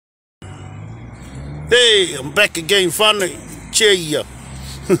Hey, I'm back again, finally. Cheer ya.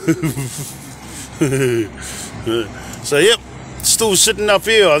 So, yep, still sitting up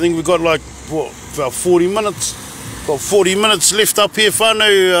here. I think we've got like, what, about 40 minutes? Got 40 minutes left up here,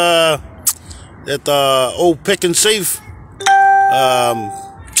 whānau, at the old Pick and Save.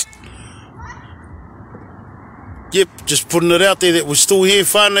 Yep, just putting it out there that we're still here,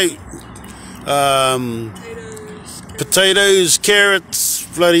 whānau. Potatoes, carrots,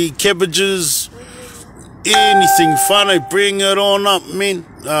 bloody cabbages, anything, whānau, bring it on up, man.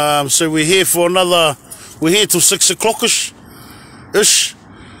 So we're here for we're here till 6 o'clock-ish.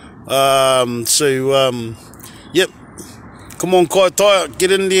 Yep, come on, Kaitaia,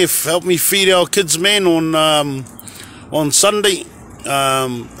 get in there, help me feed our kids, man, on Sunday.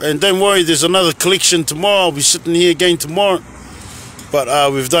 And don't worry, there's another collection tomorrow. I'll be sitting here again tomorrow.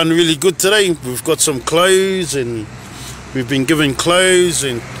 But we've done really good today. We've got some clothes, and we've been given clothes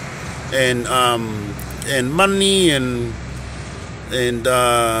and money and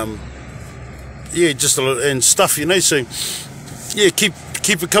yeah, just a lot, and stuff, you know. So yeah, keep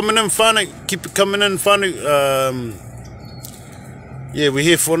it coming in, whānau. Keep it coming in, whānau. Yeah, we're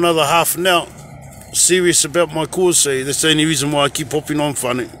here for another half an hour. Serious about my cause, so that's the only reason why I keep hopping on,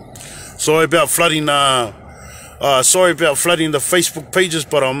 whānau. Sorry about flooding the Facebook pages,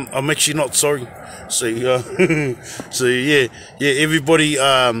 but I'm actually not sorry. So so yeah, everybody,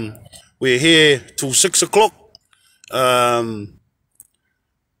 we're here till 6 o'clock.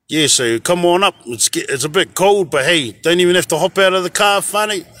 Yeah, so come on up. It's a bit cold, but hey, don't even have to hop out of the car,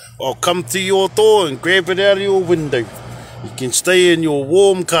 whānau. I'll come to your door and grab it out of your window. You can stay in your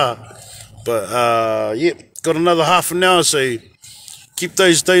warm car. But yeah, got another half an hour, so keep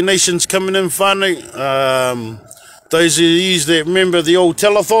those donations coming in, whānau. Those of you that remember the old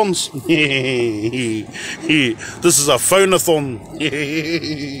telethons, this is a phone-a-thon.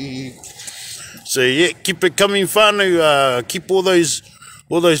 So yeah, keep it coming, whānau. Keep all those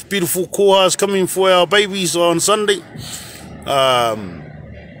beautiful kohas coming for our babies on Sunday.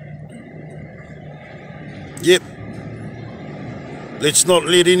 Yep. Let's not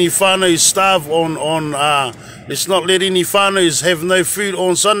let any whānau starve on let's not let any whānaus have no food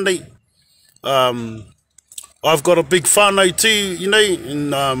on Sunday. I've got a big whānau too, you know,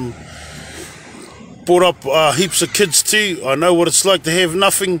 and brought up heaps of kids too. I know what it's like to have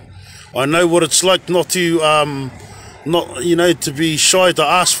nothing. I know what it's like not to to be shy to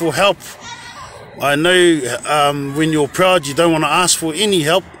ask for help. I know when you're proud, you don't want to ask for any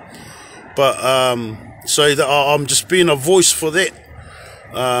help. But so that I'm just being a voice for that.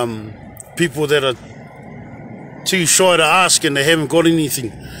 People that are too shy to ask and they haven't got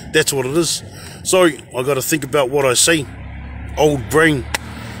anything. That's what it is. Sorry, I got to think about what I say. Old brain,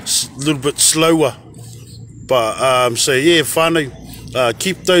 a little bit slower. But so yeah, whānau,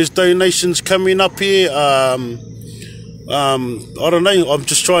 keep those donations coming up here. I don't know. I'm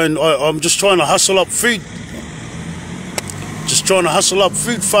just trying to hustle up food. Just trying to hustle up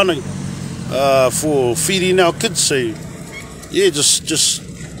food, whānau, for feeding our kids. So yeah, just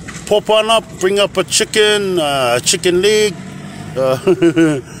pop on up, bring up a chicken leg,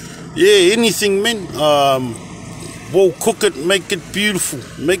 yeah, anything, man. We'll cook it, make it beautiful,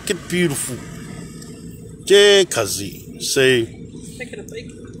 Yeah, kazi. So packet of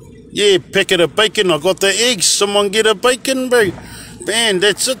bacon. Yeah, packet of bacon. I got the eggs. Someone get a bacon, bro. Man,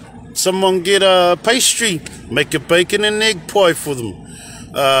 that's it. Someone get a pastry. Make a bacon and egg pie for them.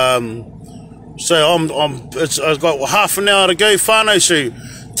 So I've got half an hour to go, whānau. So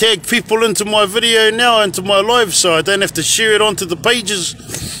tag people into my video now, into my live, so I don't have to share it onto the pages,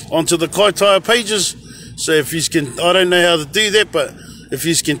 onto the Kaitaia pages. So if you can, I don't know how to do that, but if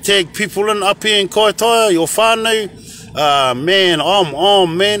you can tag people in up here in Kaitaia, your whānau, man, I'm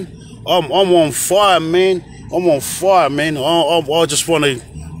on, man. I'm on fire, man. I'm on fire, man. I just want to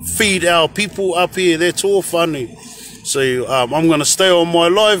feed our people up here. That's all, whānau. So I'm going to stay on my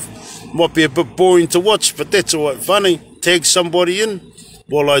live. Might be a bit boring to watch, but that's all right, whānau. Tag somebody in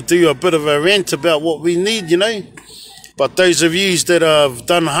while I do a bit of a rant about what we need, you know. But those of you that have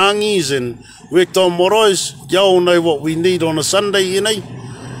done hangis and worked on morais, you all know what we need on a Sunday, you know.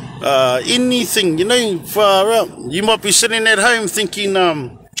 Anything, you know, far out. You might be sitting at home thinking,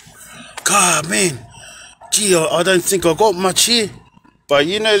 God, man, gee, I don't think I got much here. But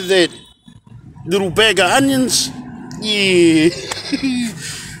you know that little bag of onions? Yeah.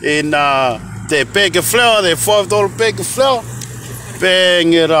 And that bag of flour, that $5 bag of flour,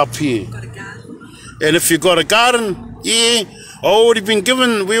 bang it up here. And if you got a garden, yeah, we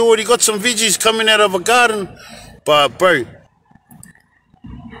already got some veggies coming out of a garden. But bro,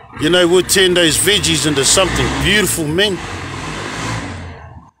 you know, we'll turn those veggies into something beautiful, man.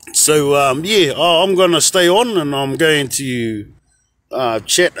 So, yeah, I'm going to stay on, and I'm going to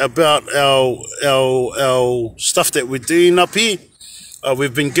chat about our stuff that we're doing up here.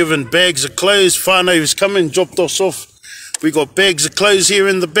 We've been given bags of clothes. Whānau's come in, dropped us off. We got bags of clothes here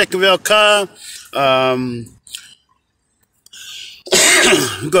in the back of our car.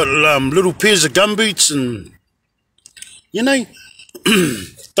 We've got little pairs of gumboots, and, you know,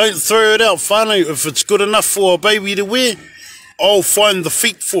 don't throw it out, whānau. If it's good enough for a baby to wear, I'll find the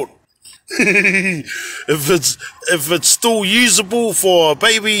feet for it. if it's still usable for a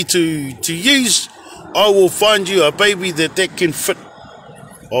baby to use, I will find you a baby that can fit.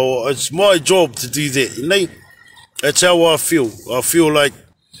 Oh, it's my job to do that, you know. That's how I feel. I feel like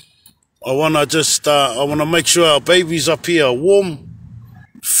I want to make sure our babies up here are warm,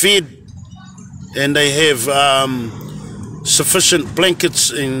 fed, and they have sufficient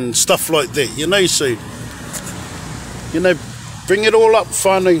blankets and stuff like that, you know. So, you know, bring it all up,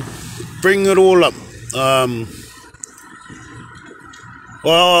 whānau. Bring it all up.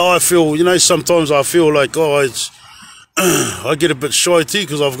 Well, I feel, you know, sometimes I feel like, it's I get a bit shy too,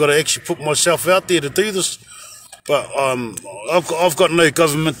 because I've got to actually put myself out there to do this. But I've got no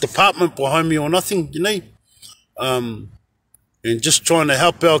government department behind me or nothing, you know. And just trying to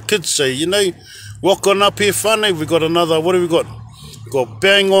help our kids. So, you know, walk on up here, whānau. We got another, what have we got? We've got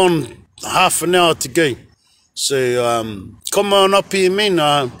bang on half an hour to go. So, come on up here, man.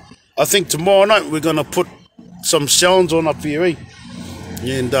 I think tomorrow night we're going to put some sounds on up here, eh?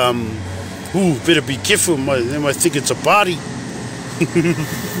 And, better be careful. They might think it's a party.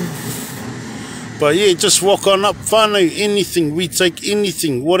 But yeah, just walk on up, whānau. Anything, we take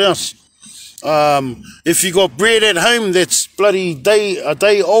anything. What else? If you got bread at home that's bloody a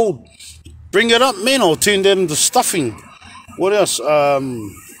day old, bring it up, man. I'll turn that into stuffing. What else?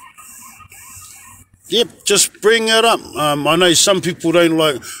 Yep, just bring it up. I know some people don't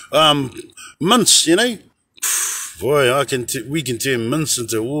like mince, you know. Boy, we can turn mince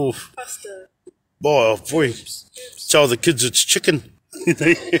into pasta. Oh boy, tell the kids it's chicken.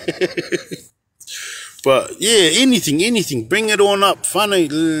 But yeah, anything, bring it on up, whānau.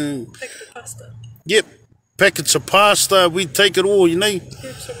 Packet of pasta. Yep, packets of pasta. We take it all, you know.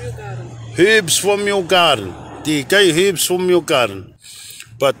 Herbs from your garden. Herbs from your garden. There you go, herbs from your garden.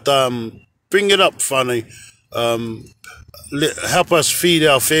 But bring it up, whānau. Help us feed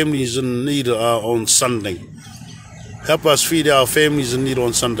our families in need on Sunday. Help us feed our families in need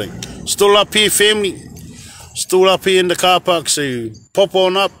on Sunday. Still up here, family. Still up here in the car park. So pop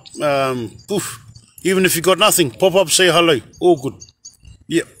on up. Even if you got nothing, pop up, say hello. All good.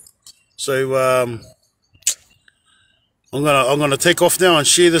 Yep. So I'm gonna take off now and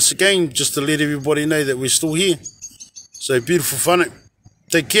share this again, just to let everybody know that we're still here. So beautiful whānau.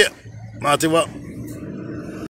 Take care. Mā te wā.